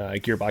earn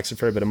Gearbox a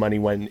fair bit of money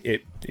when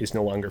it is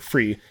no longer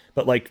free.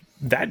 But like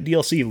that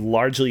DLC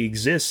largely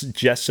exists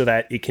just so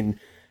that it can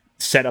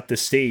set up the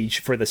stage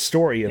for the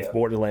story of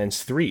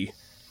Borderlands 3.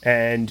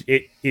 And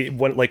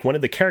one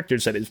of the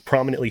characters that is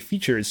prominently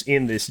features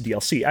in this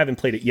DLC, I haven't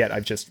played it yet,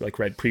 I've just like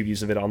read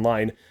previews of it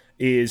online,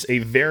 is a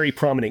very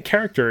prominent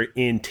character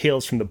in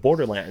Tales from the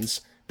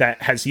Borderlands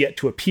that has yet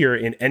to appear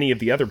in any of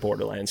the other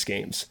Borderlands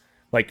games.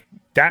 Like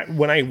that,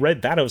 when I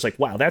read that, I was like,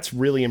 wow, that's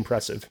really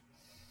impressive.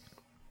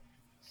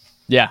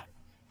 Yeah.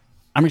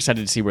 I'm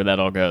excited to see where that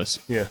all goes.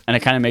 Yeah. And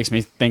it kind of makes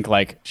me think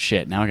like,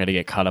 shit, now I got to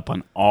get caught up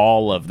on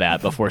all of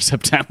that before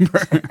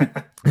September.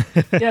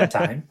 You got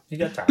time.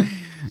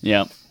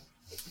 Yep.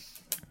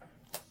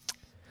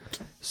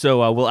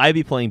 So, will I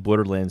be playing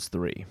Borderlands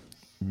 3?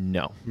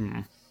 No.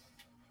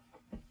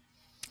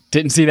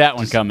 Didn't see that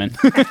one coming.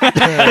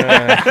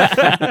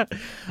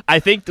 I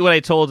think what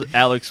I told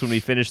Alex when we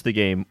finished the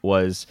game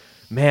was,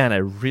 man, I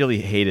really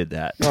hated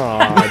that.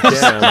 Oh,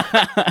 damn.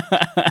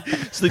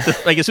 So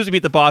like as soon as we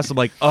beat the boss, I'm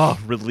like, oh,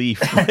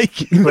 relief.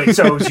 Like, Wait,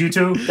 so it was you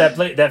two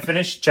that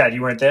finished? Chad,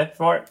 you weren't there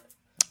for it?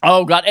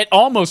 Oh, God. It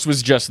almost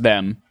was just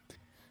them.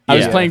 I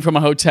was Yeah. playing from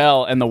a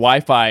hotel and the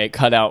Wi-Fi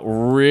cut out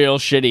real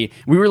shitty.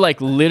 We were like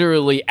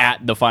literally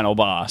at the final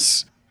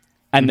boss.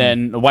 And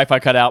then the Wi-Fi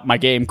cut out, my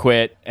game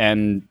quit,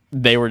 and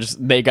they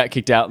got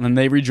kicked out, and then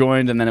they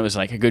rejoined, and then it was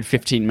like a good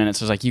 15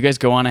 minutes. I was like, you guys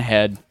go on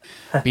ahead,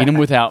 beat them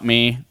without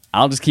me.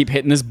 I'll just keep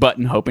hitting this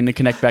button, hoping to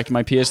connect back to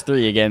my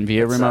PS3 again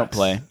via remote sucks.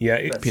 play.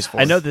 Yeah,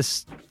 I know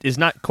this is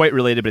not quite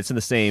related, but it's in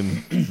the same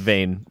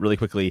vein really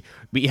quickly.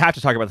 We have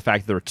to talk about the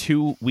fact that there were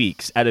 2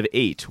 weeks out of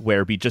 8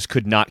 where we just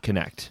could not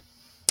connect.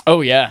 Oh,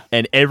 yeah.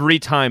 And every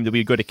time that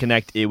we'd go to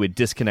connect, it would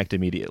disconnect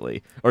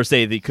immediately or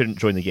say they couldn't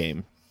join the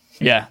game.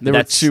 Yeah, there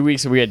were 2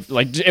 weeks that we had,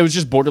 like, it was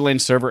just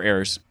Borderlands server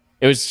errors.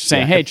 It was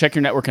saying, hey, check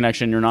your network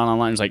connection, you're not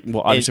online. It's like,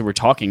 well, obviously we're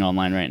talking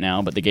online right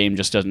now, but the game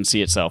just doesn't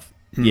see itself.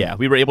 Yeah,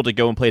 we were able to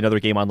go and play another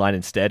game online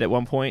instead at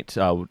one point.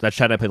 That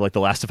Chad and I played like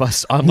The Last of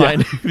Us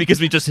online because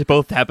we just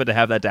both happened to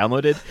have that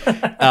downloaded.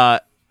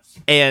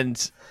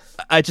 And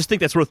I just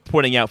think that's worth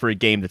pointing out for a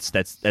game that's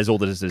as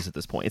old as it is at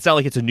this point. It's not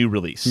like it's a new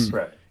release.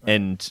 Right.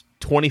 And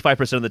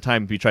 25% of the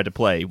time we tried to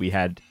play, we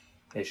had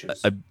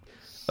Issues.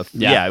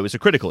 it was a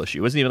critical issue.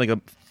 It wasn't even like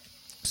a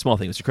small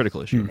thing. It was a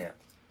critical issue.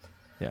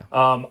 Yeah.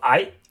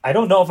 I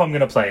don't know if I'm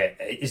gonna play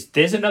it.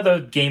 There's another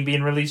game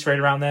being released right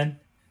around then?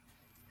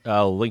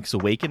 Link's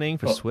Awakening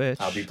for Switch.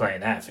 I'll be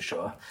playing that for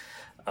sure.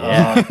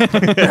 Yeah.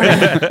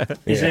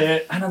 Is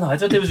it? I don't know. I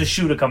thought there was a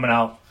shooter coming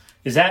out.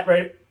 Is that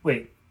right?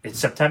 Wait, it's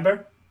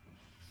September?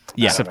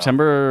 Yeah.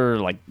 September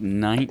like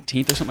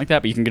 19th or something like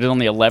that, but you can get it on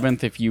the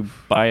 11th if you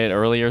buy it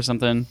early or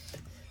something.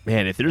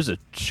 Man, if there's a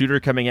shooter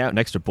coming out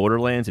next to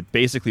Borderlands, it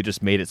basically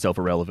just made itself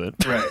irrelevant.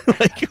 Right.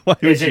 Like, why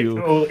would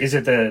you? Is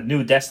it the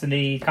new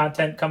Destiny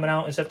content coming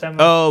out in September?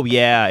 Oh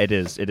yeah, it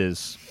is. It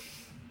is.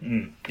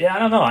 Yeah, I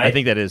don't know. I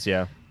think that is.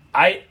 Yeah.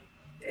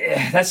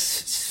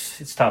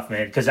 It's tough,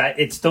 man, because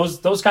it's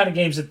those kind of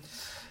games that,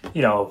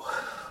 you know,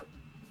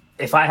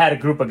 if I had a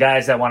group of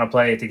guys that want to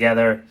play it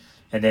together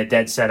and they're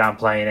dead set on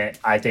playing it,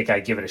 I think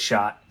I'd give it a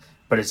shot.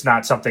 But it's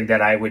not something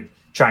that I would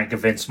try and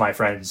convince my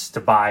friends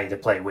to buy to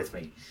play with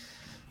me.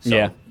 So,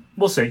 Yeah.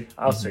 we'll see.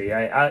 I'll see.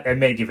 I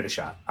may give it a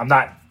shot. I'm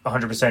not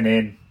 100%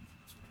 in.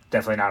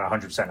 Definitely not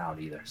 100% out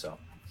either. So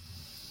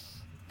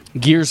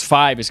Gears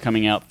 5 is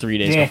coming out 3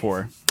 days Yeah.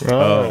 before.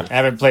 Oh, I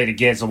haven't played a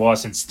Gears of War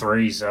since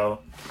 3, so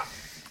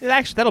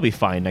Actually, that'll be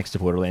fine next to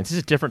Borderlands.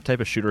 It's a different type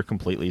of shooter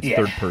completely. It's Yeah.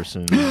 third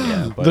person.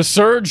 Yeah, but The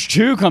Surge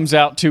 2 comes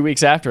out 2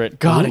 weeks after it.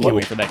 God, I can't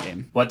wait for that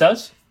game. what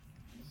does?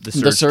 the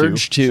The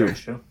Surge 2.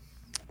 Surge 2.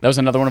 That was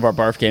another one of our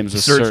barf games.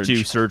 Was Surge Surge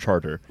 2, Surge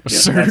harder.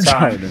 Surge That's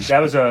harder. that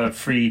was a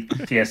free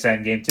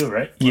PSN game too,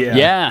 right? yeah.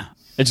 Yeah,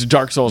 it's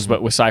Dark Souls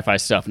but with sci-fi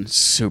stuff and it's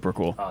super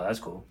cool. Oh, that's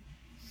cool.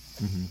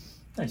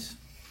 Nice.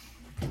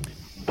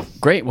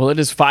 Great. Well, it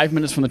is 5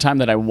 minutes from the time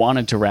that I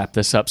wanted to wrap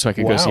this up so I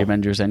could go Wow. see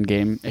Avengers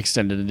Endgame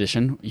Extended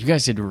Edition. You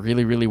guys did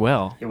really, really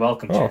well. You're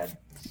welcome, Oh, Chad.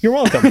 you're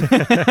welcome.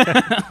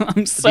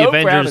 I'm so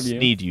The proud of Avengers you.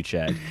 need you,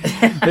 Chad.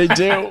 They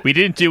do. We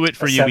didn't do it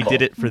for you. We Assemble.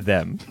 did it for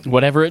them.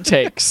 Whatever it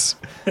takes.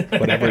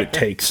 Whatever it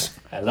takes.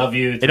 I love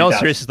you. In all 3000.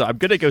 seriousness, though, I'm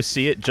gonna go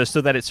see it just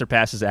so that it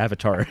surpasses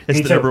Avatar as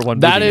Me the too. number one.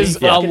 That movie. is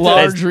Yeah. a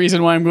large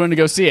reason why I'm going to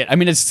go see it. I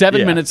mean, it's 7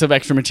 Yeah. minutes of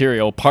extra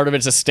material. Part of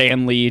it's a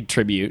Stan Lee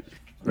tribute.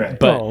 Right.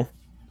 But Oh,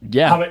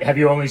 yeah, Have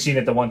you only seen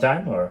it the one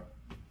time, or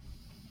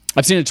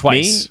I've seen it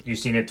twice. you've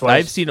seen it twice?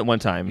 I've seen it one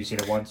time. You've seen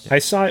it once. I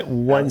saw it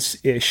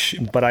once-ish,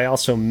 but I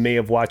also may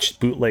have watched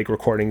bootleg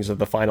recordings of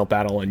the final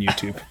battle on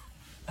YouTube.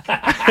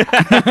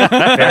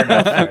 Fair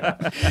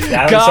enough.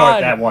 Yeah, I only saw God.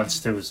 it that once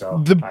too. So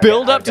The I-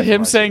 build I up to definitely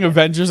him watched saying it.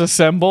 Avengers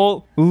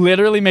Assemble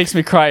literally makes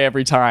me cry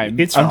every time. I'm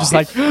just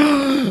like,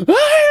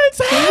 it's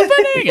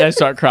happening. I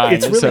start crying.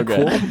 It's It's, really so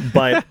good. cool,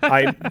 but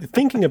I'm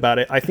thinking about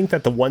it. I think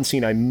that the one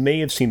scene I may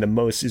have seen the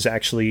most is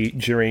actually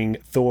during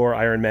Thor,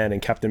 Iron Man,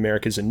 and Captain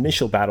America's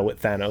initial battle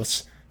with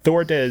Thanos.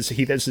 Thor does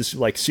this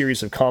like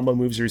series of combo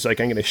moves where he's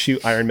like, I'm going to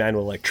shoot Iron Man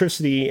with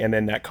electricity, and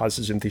then that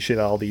causes him to shoot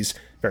out all these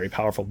very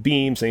powerful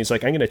beams. And he's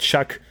like, I'm going to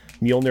chuck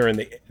Mjolnir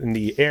in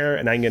the air,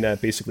 and I'm going to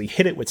basically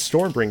hit it with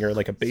Stormbringer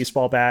like a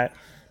baseball bat,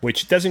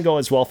 which doesn't go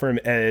as well for him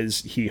as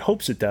he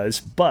hopes it does,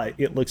 but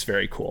it looks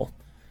very cool.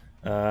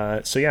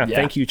 So yeah,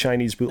 thank you,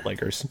 Chinese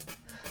bootleggers.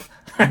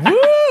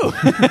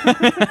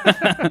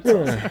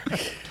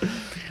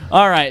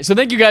 All right. So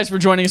thank you guys for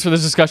joining us for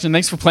this discussion.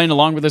 Thanks for playing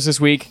along with us this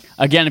week.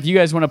 Again, if you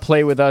guys want to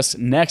play with us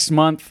next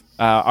month,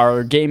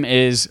 our game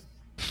is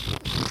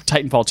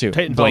Titanfall 2.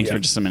 Titanfall Blank 2. for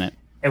just a minute.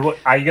 And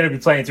are you going to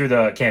be playing through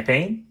the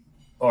campaign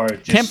or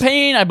just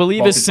Campaign, I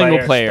believe, is single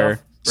multiplayer player.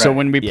 stuff? So Right.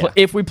 when we Yeah.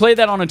 if we play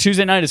that on a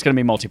Tuesday night, it's going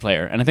to be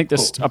multiplayer. And I think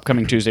this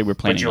upcoming Tuesday we're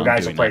planning But you on guys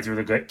will doing play that. through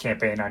the good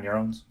campaign on your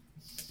own.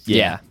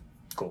 Yeah.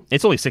 Cool.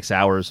 It's only 6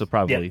 hours, so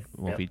probably Yeah.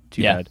 won't Yeah. be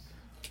too Yeah. bad.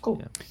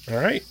 Cool. All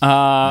right.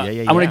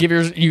 I'm going to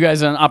give you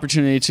guys an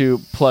opportunity to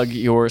plug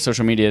your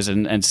social medias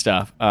and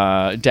stuff.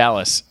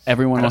 Dallas,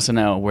 everyone wants to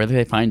know, where do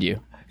they find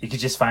you? You can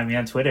just find me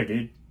on Twitter,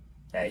 dude.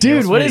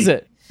 Dude, what is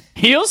it?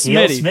 Heel Heel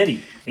Smitty. Smitty.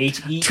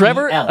 H-E-E-L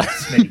Trevor-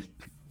 Smitty.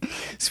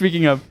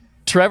 Speaking of,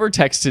 Trevor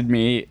texted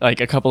me like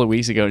a couple of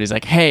weeks ago, and he's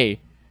like, "Hey,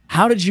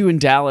 how did you and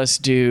Dallas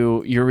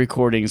do your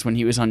recordings when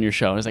he was on your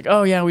show?" I was like,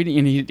 "Oh yeah,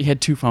 and he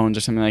had 2 phones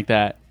or something like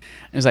that."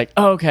 And he's like,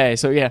 "Oh, okay,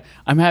 so yeah,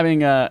 I'm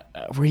having where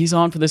he's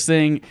on for this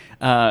thing.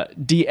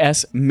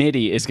 DS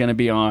MIDI is going to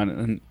be on."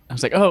 And I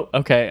was like, "Oh,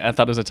 okay." I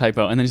thought it was a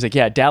typo, and then he's like,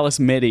 "Yeah, Dallas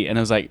MIDI," and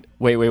I was like,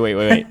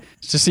 "Wait."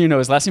 Just so you know,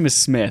 his last name is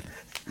Smith,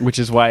 which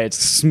is why it's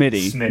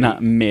Smitty, Smitty.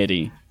 not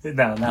MIDI.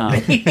 No, not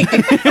me.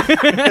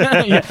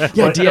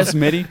 yeah, DS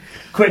MIDI.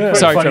 Quick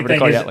Sorry, funny Trevor, to thing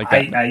call you is, out like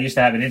that. I used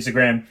to have an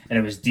Instagram and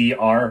it was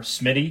Dr.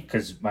 Smitty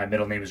because my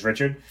middle name is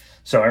Richard.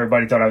 So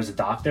everybody thought I was a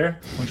doctor,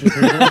 which was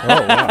pretty cool.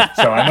 Oh wow!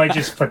 So I might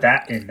just put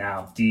that in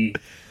now,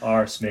 Dr.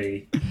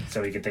 Smitty,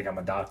 so he could think I'm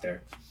a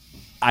doctor.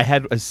 I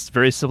had a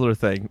very similar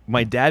thing.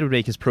 My dad would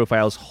make his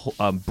profiles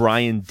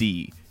Brian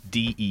D.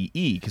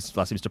 D-E-E, because his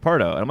last name's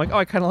DePardo. And I'm like, oh,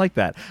 I kind of like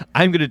that.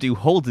 I'm going to do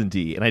Holden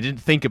D. And I didn't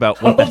think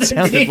about what that Holden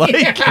sounded D.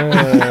 like.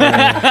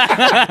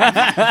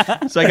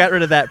 So I got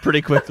rid of that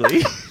pretty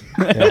quickly.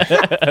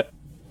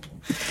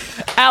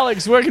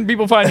 Alex, where can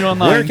people find you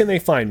online? Where can they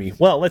find me?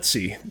 Well, let's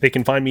see. They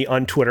can find me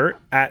on Twitter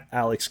at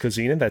Alex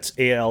Kozina. That's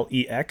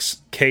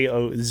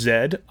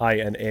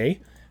AlexKozina.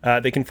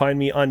 They can find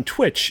me on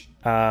Twitch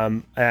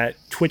at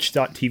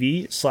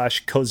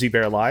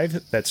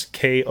twitch.tv/CozyBearLive. That's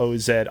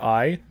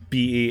KOZIBEARLIVE.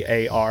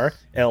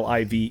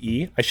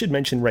 I should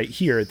mention right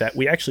here that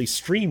we actually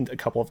streamed a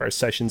couple of our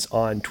sessions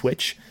on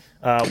Twitch.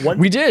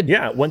 We did.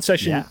 Yeah, one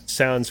session Yeah.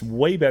 sounds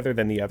way better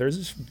than the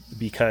others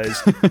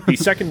because the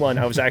second one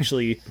I was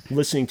actually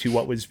listening to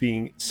what was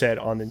being said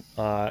on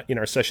the in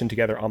our session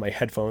together on my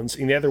headphones.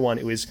 In the other one,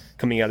 it was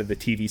coming out of the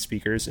TV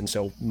speakers, and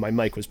so my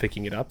mic was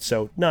picking it up.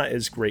 So not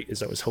as great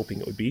as I was hoping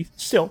it would be.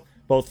 Still,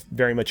 both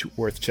very much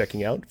worth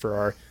checking out for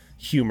our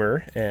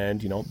humor and,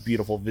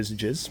 beautiful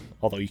visages,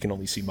 although you can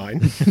only see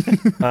mine.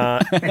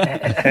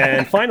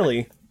 And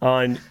finally,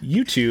 on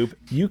YouTube,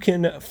 you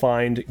can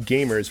find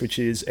Gamers, which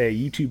is a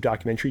YouTube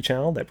documentary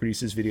channel that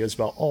produces videos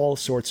about all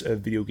sorts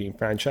of video game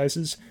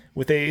franchises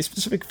with a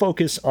specific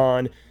focus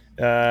on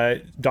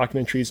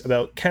documentaries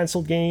about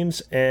canceled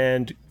games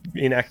and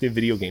inactive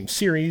video game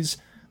series.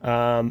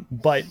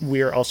 But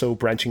we're also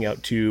branching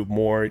out to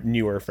more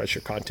newer,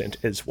 fresher content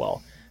as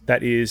well.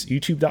 That is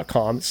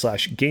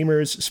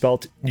youtube.com/gamers,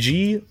 spelled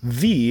GVMERS.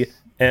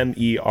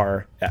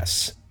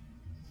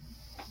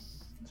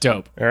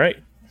 Dope. All right.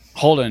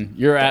 Holden,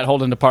 you're at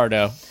Holden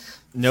DePardo.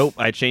 Nope,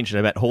 I changed it.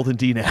 I'm at Holden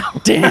D now.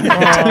 Damn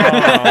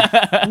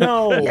it.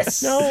 No.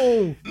 Yes.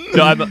 No.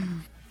 No,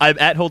 I'm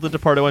at Holden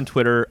DePardo on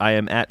Twitter. I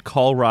am at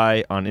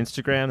Caulrye on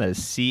Instagram. That is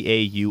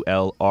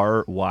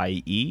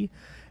CAULRYE.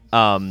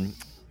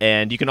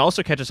 And you can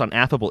also catch us on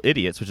Affable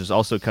Idiots, which is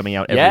also coming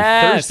out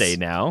every Thursday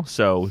now.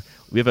 So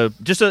we have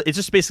it's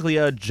just basically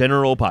a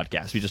general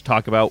podcast. We just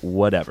talk about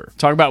whatever.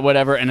 Talk about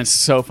whatever, and it's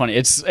so funny.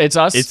 It's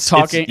us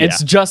talking.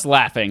 It's just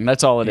laughing.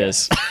 That's all it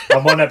is.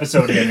 I'm one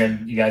episode in,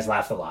 and you guys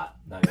laughed a lot.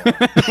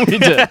 We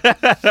did.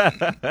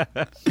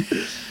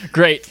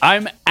 Great.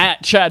 I'm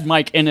at Chad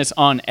Mike Innes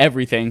on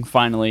everything.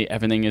 Finally,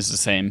 everything is the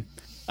same.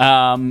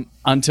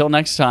 Until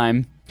next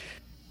time.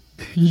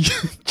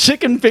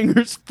 Chicken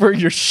fingers for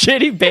your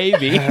shitty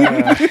baby.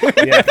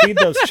 Yeah, feed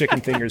those chicken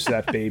fingers to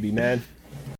that baby, man.